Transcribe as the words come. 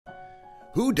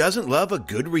Who doesn't love a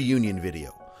good reunion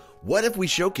video? What if we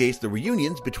showcase the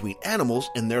reunions between animals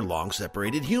and their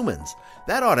long-separated humans?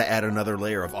 That ought to add another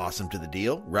layer of awesome to the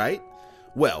deal, right?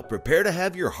 Well, prepare to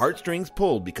have your heartstrings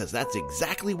pulled because that's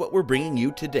exactly what we're bringing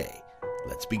you today.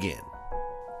 Let's begin.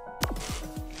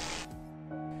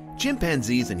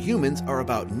 Chimpanzees and humans are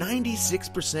about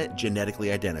 96%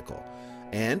 genetically identical,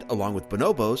 and along with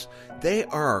bonobos, they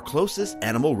are our closest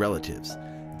animal relatives.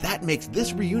 That makes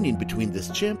this reunion between this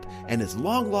chimp and his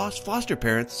long-lost foster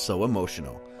parents so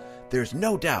emotional. There's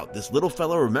no doubt this little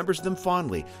fellow remembers them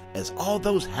fondly as all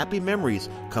those happy memories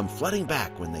come flooding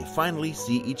back when they finally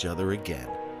see each other again.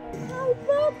 Hi,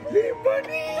 puppy,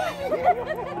 buddy!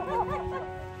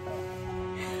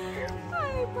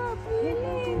 Hi, puppy,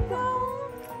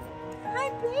 Lego! Hi,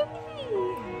 baby!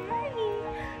 Hi!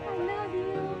 I love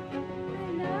you! I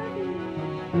love you!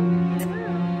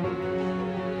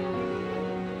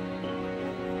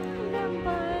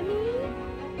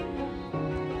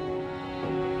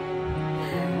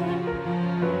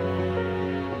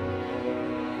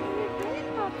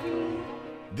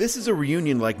 This is a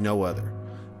reunion like no other,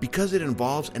 because it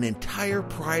involves an entire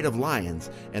pride of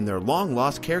lions and their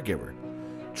long-lost caregiver.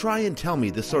 Try and tell me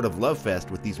this sort of love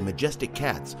fest with these majestic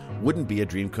cats wouldn't be a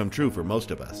dream come true for most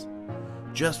of us.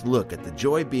 Just look at the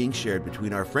joy being shared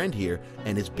between our friend here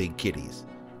and his big kitties.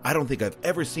 I don't think I've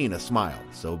ever seen a smile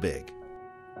so big.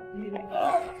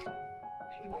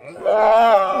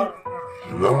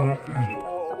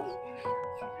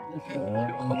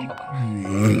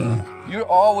 You're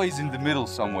always in the middle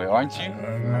somewhere, aren't you?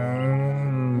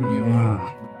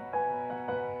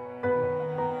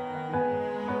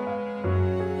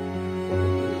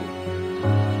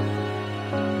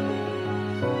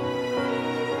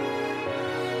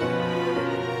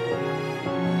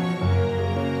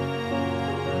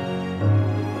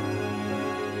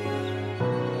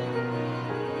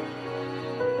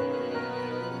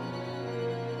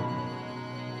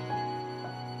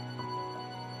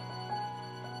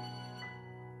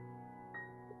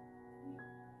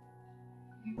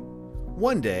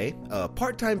 One day, a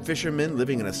part-time fisherman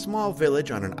living in a small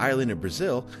village on an island in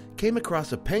Brazil came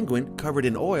across a penguin covered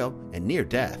in oil and near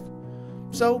death.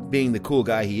 So, being the cool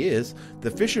guy he is, the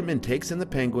fisherman takes in the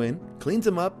penguin, cleans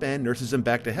him up, and nurses him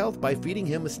back to health by feeding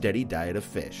him a steady diet of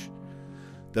fish.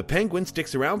 The penguin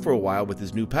sticks around for a while with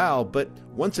his new pal, but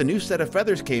once a new set of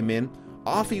feathers came in,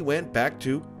 off he went back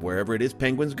to wherever it is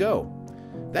penguins go.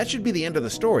 That should be the end of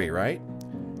the story, right?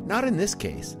 Not in this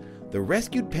case. The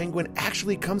rescued penguin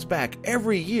actually comes back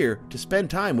every year to spend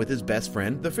time with his best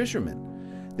friend, the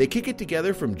fisherman. They kick it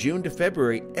together from June to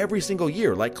February every single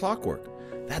year like clockwork.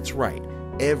 That's right,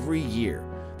 every year.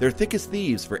 They're thick as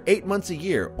thieves for 8 months a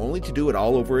year, only to do it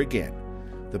all over again.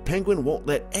 The penguin won't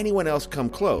let anyone else come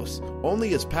close, only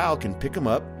his pal can pick him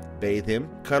up, bathe him,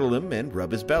 cuddle him, and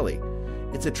rub his belly.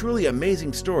 It's a truly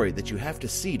amazing story that you have to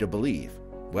see to believe.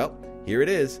 Well, here it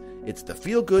is. It's the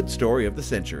feel-good story of the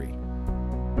century.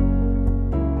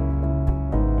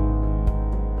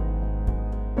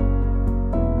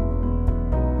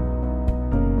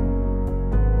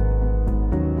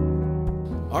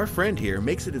 Our friend here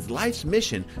makes it his life's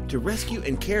mission to rescue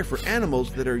and care for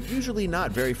animals that are usually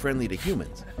not very friendly to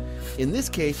humans. In this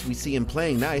case, we see him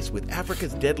playing nice with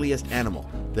Africa's deadliest animal,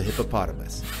 the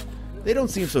hippopotamus. They don't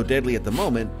seem so deadly at the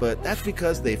moment, but that's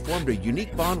because they formed a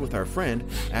unique bond with our friend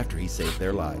after he saved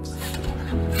their lives.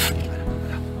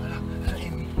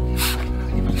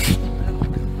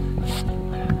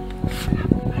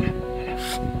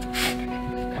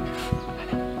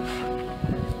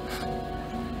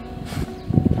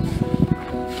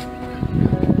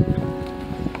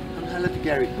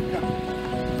 Gary,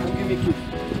 come give me a kiss.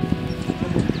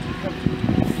 Come,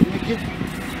 give me a kiss.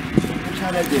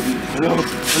 Hello, baby.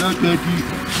 Hello, daddy.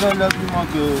 I love you, my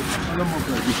girl. Hello, my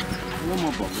baby. Hello, my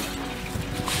baby.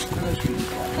 Hello, sweetie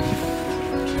pie.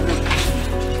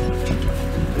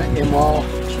 Hello, Emma.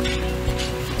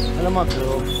 Hello, my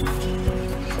girl.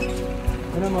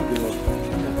 Hello, my girl.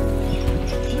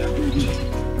 Hello, baby.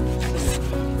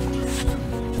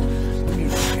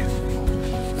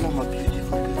 Hello, my baby.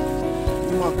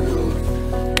 My girl,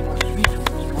 my sweet,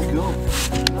 my girl,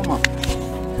 hello my baby,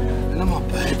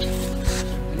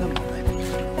 hello my baby, hello my baby,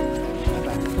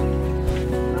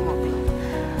 hello my girl,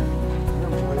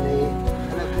 hello my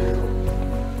hello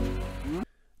girl.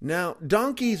 Now,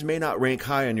 donkeys may not rank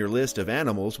high on your list of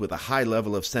animals with a high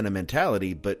level of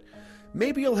sentimentality, but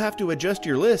maybe you'll have to adjust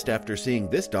your list after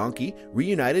seeing this donkey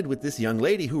reunited with this young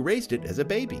lady who raised it as a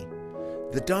baby.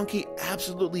 The donkey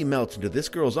absolutely melts into this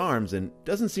girl's arms and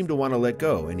doesn't seem to want to let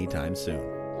go anytime soon.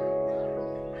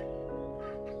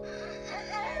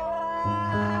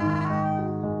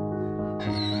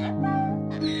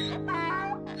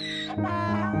 How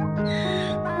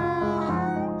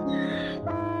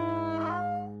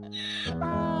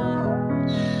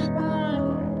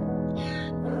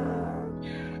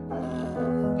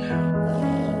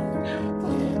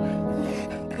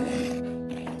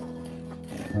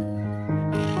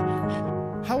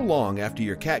long after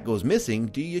your cat goes missing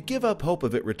do you give up hope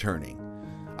of it returning?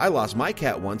 I lost my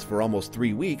cat once for almost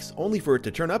 3 weeks, only for it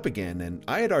to turn up again, and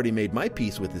I had already made my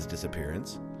peace with his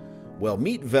disappearance. Well,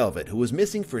 meet Velvet, who was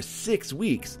missing for 6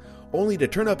 weeks, only to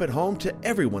turn up at home to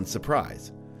everyone's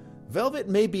surprise. Velvet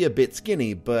may be a bit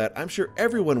skinny, but I'm sure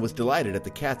everyone was delighted at the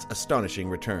cat's astonishing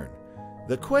return.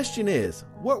 The question is,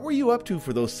 what were you up to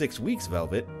for those 6 weeks,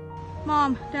 Velvet?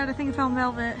 Mom, Dad, I think I found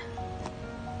Velvet.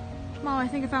 Mom, I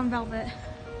think I found Velvet.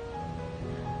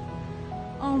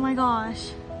 Oh my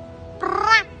gosh.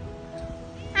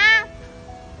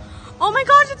 Oh my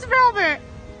gosh, it's Velvet!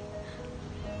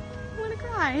 I'm gonna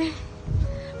cry.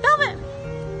 Velvet!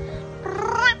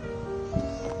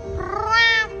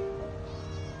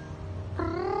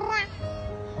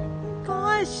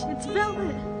 Gosh, it's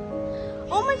Velvet.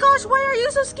 Oh my gosh, why are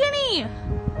you so skinny?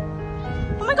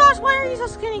 Oh my gosh, why are you so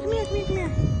skinny? Come here, come here, come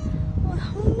here.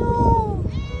 Oh no.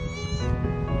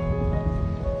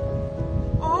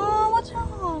 Oh, what's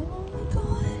wrong? Oh my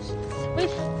gosh. Wait.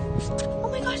 Oh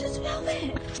my gosh, it's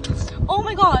Velvet. Oh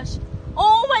my gosh.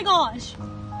 Oh my gosh.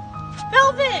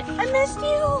 Velvet, I missed you.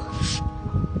 Oh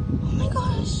my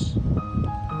gosh.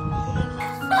 Oh my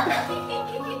gosh.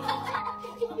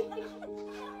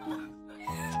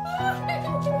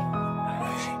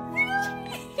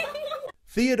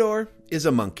 Theodore is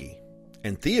a monkey,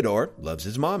 and Theodore loves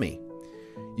his mommy.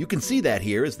 You can see that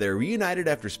here as they're reunited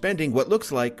after spending what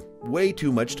looks like way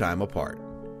too much time apart.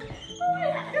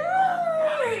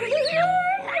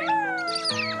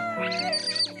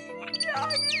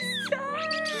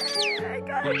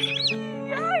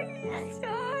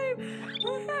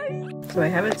 So I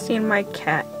haven't seen my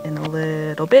cat in a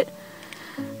little bit,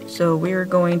 so we're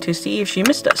going to see if she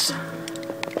missed us.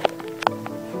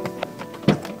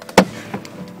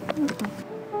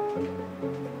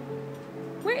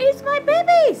 Where is my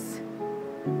babies?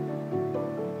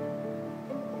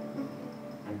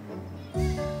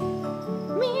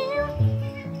 Meow.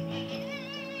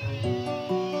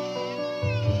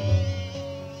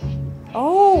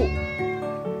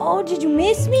 Oh, did you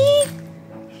miss me?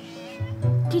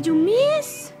 Did you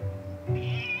miss?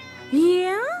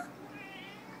 Yeah?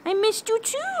 I missed you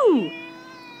too.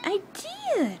 I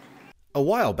did. A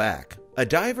while back, a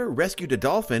diver rescued a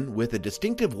dolphin with a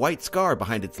distinctive white scar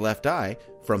behind its left eye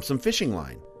from some fishing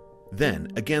line.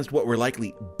 Then, against what were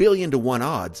likely 1,000,000,000 to 1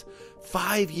 odds,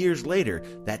 5 years later,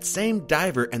 that same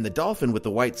diver and the dolphin with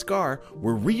the white scar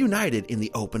were reunited in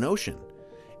the open ocean.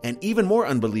 And even more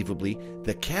unbelievably,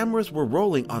 the cameras were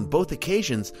rolling on both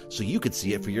occasions so you could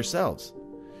see it for yourselves.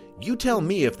 You tell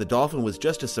me if the dolphin was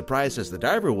just as surprised as the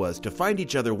diver was to find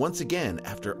each other once again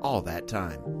after all that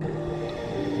time.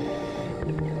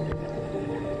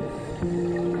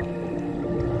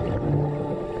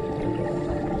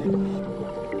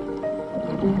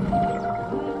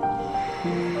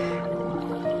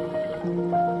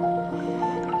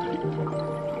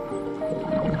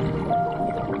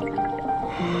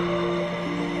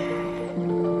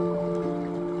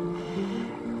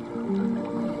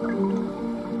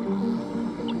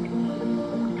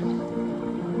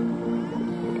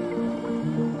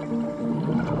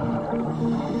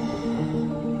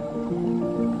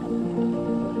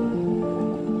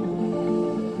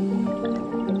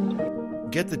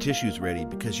 Get the tissues ready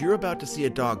because you're about to see a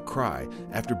dog cry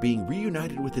after being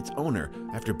reunited with its owner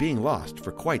after being lost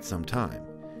for quite some time.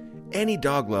 Any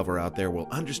dog lover out there will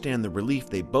understand the relief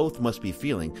they both must be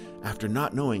feeling after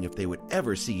not knowing if they would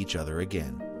ever see each other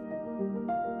again.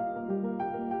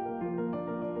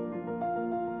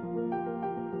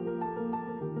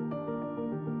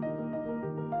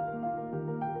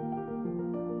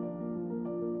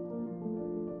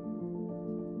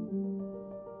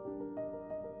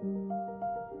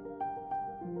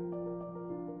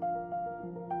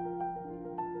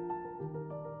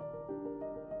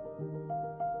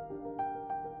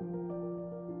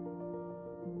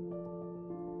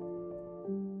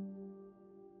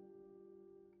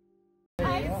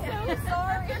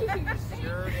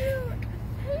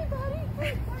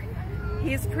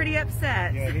 He's pretty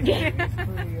upset. Yeah, he's pretty, got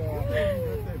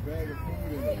that bag of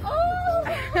food in it.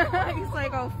 He's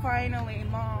like, oh, finally,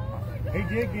 Mom. He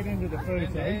did get into the food,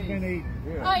 so he's been eating.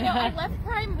 Yeah. I know, I left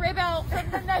prime rib out from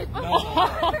the night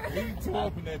before. He tore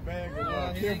up in that bag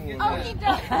of kibble. Oh, he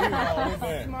does. He was all in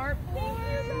that. Smart boy. He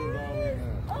was all in that.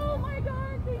 Oh my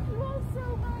God, thank you all so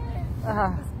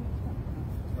much.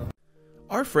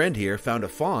 Our friend here found a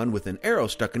fawn with an arrow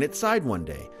stuck in its side one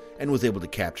day and was able to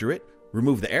capture it,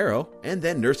 remove the arrow, and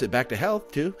then nurse it back to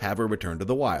health to have her return to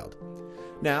the wild.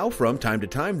 Now, from time to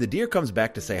time, the deer comes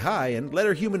back to say hi and let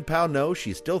her human pal know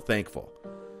she's still thankful.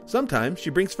 Sometimes she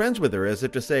brings friends with her as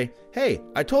if to say, "Hey,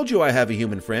 I told you I have a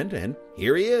human friend, and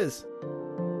here he is."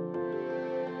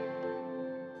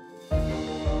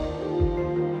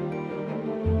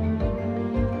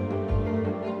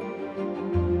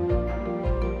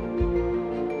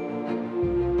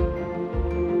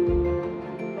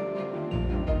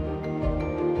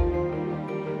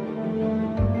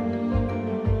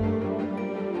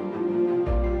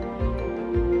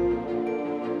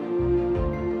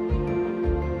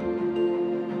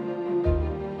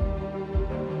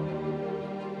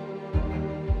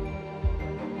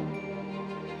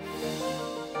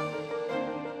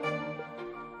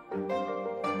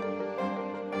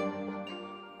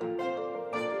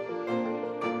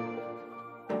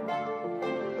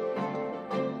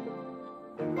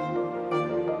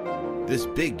 This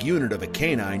big unit of a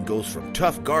canine goes from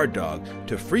tough guard dog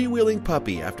to freewheeling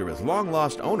puppy after his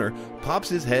long-lost owner pops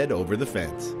his head over the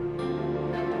fence.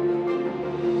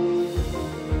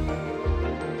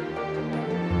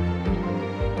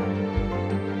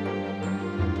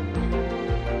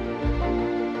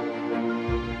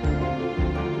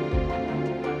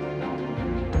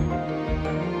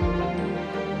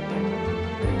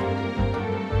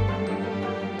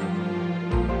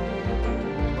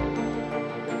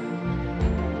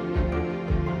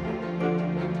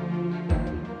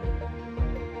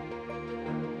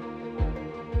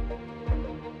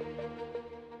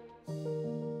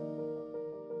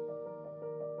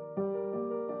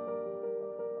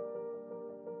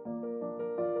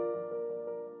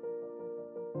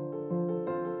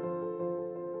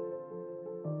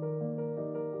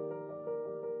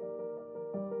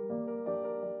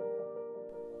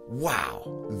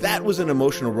 Wow, that was an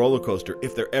emotional roller coaster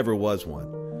if there ever was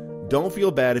one. Don't feel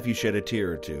bad if you shed a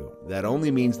tear or two. That only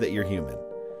means that you're human.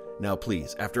 Now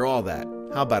please, after all that,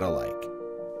 how about a like?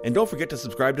 And don't forget to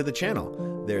subscribe to the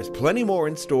channel. There's plenty more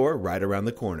in store right around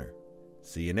the corner.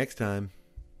 See you next time.